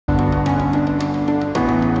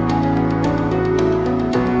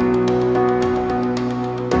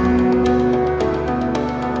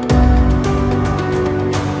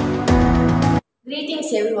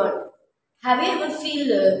everyone. Have you ever feel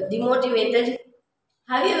demotivated?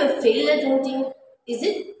 Have you ever failed at anything? Is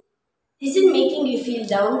it making you feel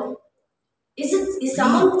down? Is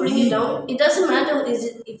someone putting you down? It doesn't matter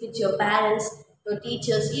if it's your parents, your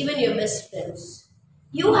teachers, even your best friends.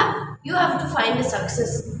 You have to find a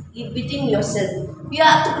success within yourself. You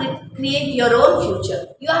have to create your own future.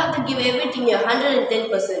 You have to give everything your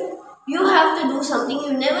 110%. You have to do something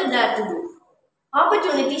you never dared to do.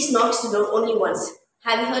 Opportunities knocks the door only once.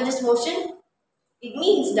 Have you heard this motion? It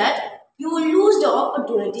means that you will lose the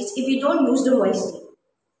opportunities if you don't use them wisely.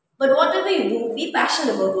 But whatever you do, be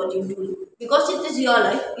passionate about what you do. Because it is your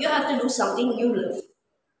life, you have to do something you love.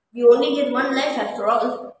 You only get one life after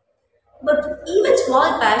all. But even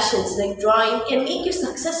small passions like drawing can make you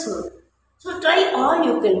successful. So try all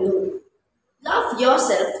you can do. Love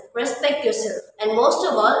yourself, respect yourself, and most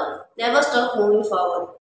of all, never stop moving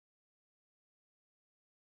forward.